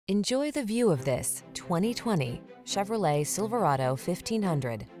Enjoy the view of this 2020 Chevrolet Silverado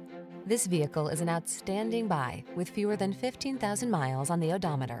 1500. This vehicle is an outstanding buy with fewer than 15,000 miles on the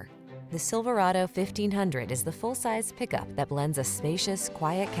odometer. The Silverado 1500 is the full-size pickup that blends a spacious,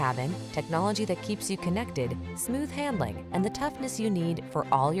 quiet cabin, technology that keeps you connected, smooth handling, and the toughness you need for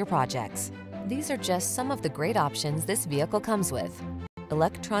all your projects. These are just some of the great options this vehicle comes with: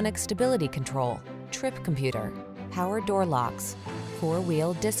 electronic stability control, trip computer, power door locks,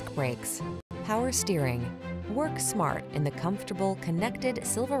 four-wheel disc brakes, power steering. Work smart in the comfortable, connected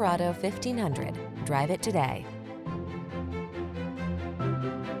Silverado 1500. Drive it today.